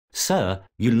Sir,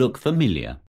 you look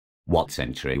familiar. What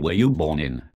century were you born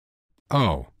in?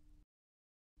 Oh.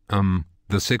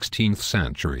 The 16th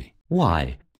century.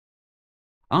 Why?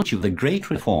 Aren't you the great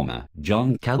reformer,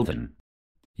 John Calvin?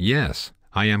 Yes,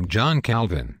 I am John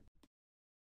Calvin.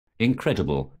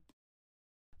 Incredible.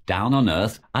 Down on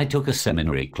earth, I took a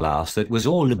seminary class that was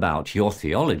all about your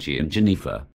theology in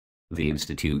Geneva. The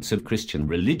Institutes of Christian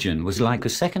Religion was like a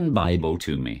second Bible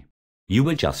to me. You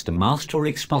were just a master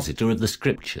expositor of the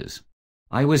Scriptures.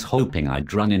 I was hoping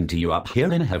I'd run into you up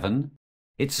here in heaven.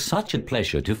 It's such a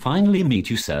pleasure to finally meet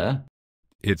you, sir.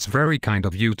 It's very kind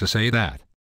of you to say that.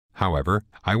 However,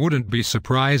 I wouldn't be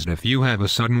surprised if you have a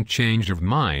sudden change of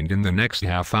mind in the next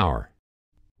half hour.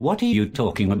 What are you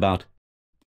talking about?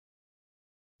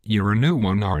 You're a new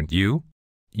one, aren't you?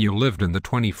 You lived in the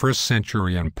 21st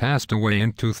century and passed away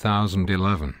in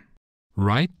 2011.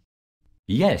 Right?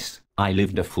 Yes, I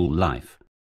lived a full life.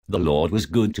 The Lord was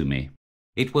good to me.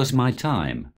 It was my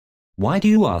time. Why do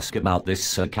you ask about this,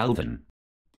 Sir Calvin?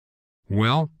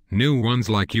 Well, new ones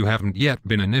like you haven't yet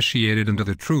been initiated into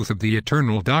the truth of the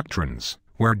eternal doctrines,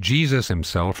 where Jesus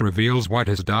himself reveals what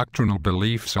his doctrinal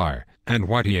beliefs are, and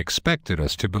what he expected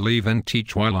us to believe and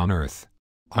teach while on earth.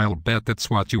 I'll bet that's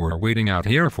what you were waiting out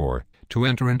here for, to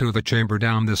enter into the chamber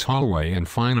down this hallway and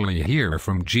finally hear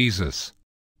from Jesus.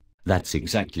 That's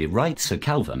exactly right, Sir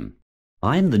Calvin.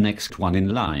 I'm the next one in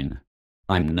line.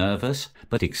 I'm nervous,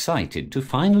 but excited to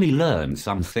finally learn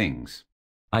some things.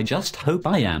 I just hope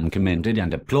I am commended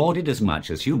and applauded as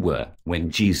much as you were when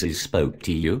Jesus spoke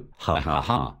to you. Ha ha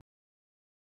ha.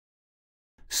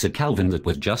 Sir Calvin, that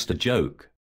was just a joke.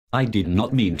 I did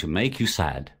not mean to make you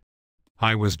sad.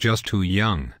 I was just too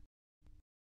young.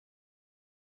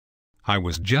 I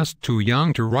was just too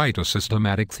young to write a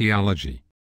systematic theology.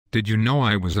 Did you know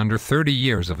I was under 30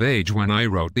 years of age when I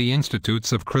wrote the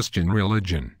Institutes of Christian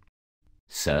Religion?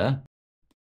 Sir?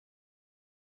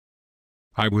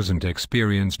 I wasn't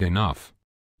experienced enough.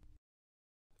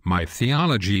 My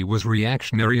theology was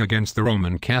reactionary against the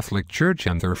Roman Catholic Church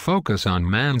and their focus on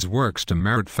man's works to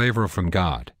merit favor from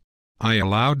God. I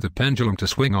allowed the pendulum to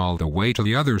swing all the way to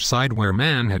the other side where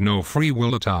man had no free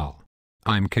will at all.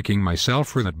 I'm kicking myself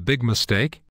for that big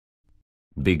mistake.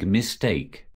 Big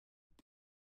mistake.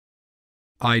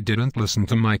 I didn't listen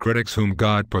to my critics whom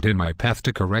God put in my path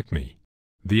to correct me.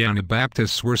 The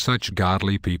Anabaptists were such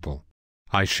godly people.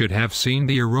 I should have seen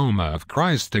the aroma of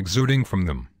Christ exuding from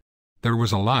them. There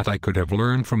was a lot I could have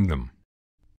learned from them.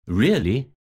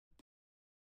 Really?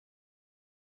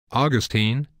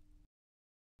 Augustine?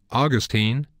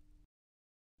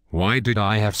 Why did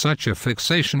I have such a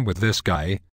fixation with this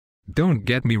guy? Don't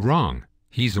get me wrong,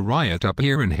 he's a riot up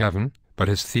here in heaven, but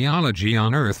his theology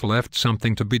on earth left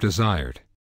something to be desired.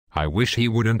 I wish he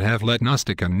wouldn't have let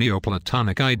Gnostic and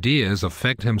Neoplatonic ideas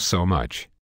affect him so much.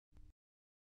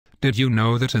 Did you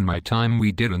know that in my time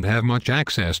we didn't have much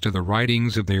access to the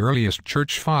writings of the earliest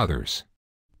church fathers?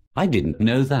 I didn't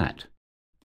know that.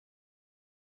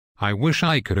 I wish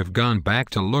I could have gone back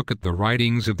to look at the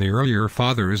writings of the earlier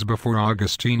fathers before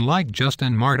Augustine, like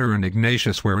Justin Martyr and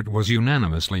Ignatius, where it was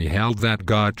unanimously held that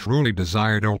God truly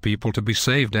desired all people to be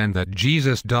saved and that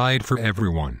Jesus died for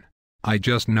everyone. I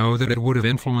just know that it would have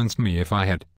influenced me if I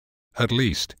had. At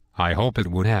least, I hope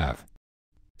it would have.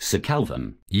 Sir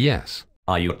Calvin? Yes.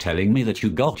 Are you telling me that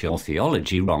you got your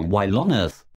theology wrong while on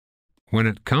earth? When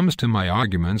it comes to my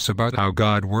arguments about how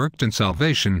God worked in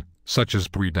salvation, such as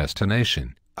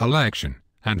predestination, election,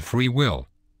 and free will,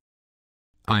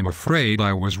 I'm afraid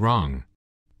I was wrong.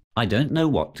 I don't know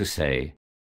what to say.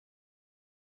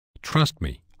 Trust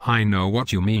me, I know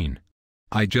what you mean.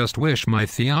 I just wish my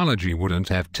theology wouldn't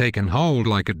have taken hold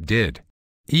like it did.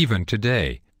 Even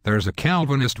today, there's a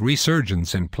Calvinist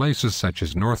resurgence in places such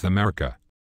as North America.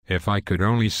 If I could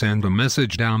only send a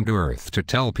message down to earth to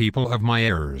tell people of my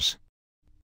errors.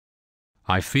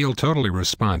 I feel totally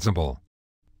responsible.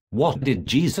 What did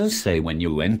Jesus say when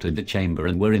you entered the chamber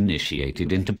and were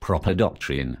initiated into proper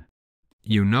doctrine?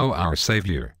 You know our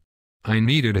Savior. I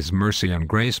needed his mercy and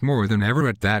grace more than ever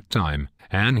at that time,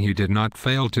 and he did not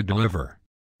fail to deliver.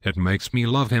 It makes me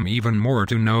love him even more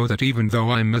to know that even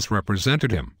though I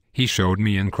misrepresented him, he showed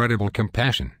me incredible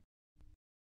compassion.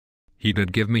 He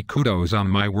did give me kudos on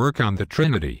my work on the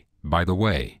Trinity, by the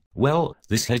way. Well,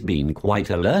 this has been quite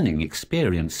a learning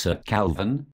experience, Sir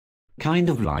Calvin. Kind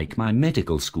of like my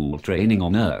medical school training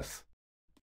on earth.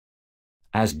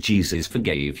 As Jesus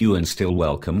forgave you and still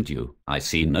welcomed you, I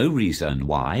see no reason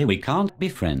why we can't be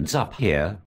friends up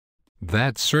here.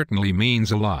 That certainly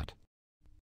means a lot.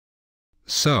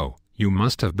 So, you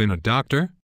must have been a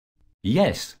doctor?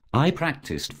 Yes, I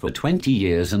practiced for 20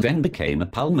 years and then became a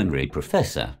pulmonary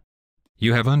professor.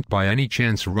 You haven't by any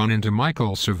chance run into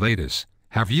Michael Servetus,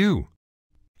 have you?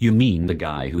 You mean the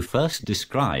guy who first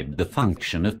described the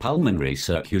function of pulmonary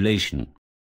circulation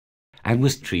and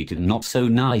was treated not so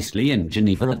nicely in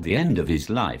Geneva at the end of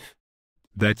his life?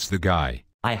 That's the guy.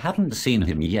 I haven't seen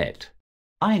him yet.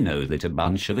 I know that a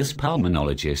bunch of us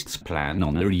pulmonologists plan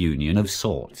on a reunion of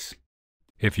sorts.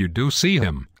 If you do see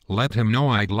him, let him know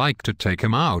I'd like to take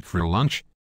him out for lunch.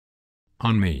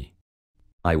 On me.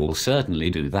 I will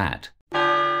certainly do that.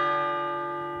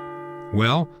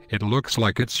 Well, it looks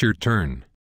like it's your turn.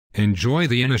 Enjoy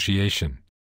the initiation.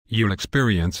 You'll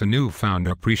experience a newfound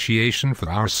appreciation for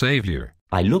our Savior.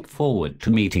 I look forward to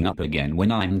meeting up again when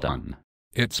I'm done.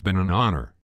 It's been an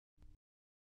honor.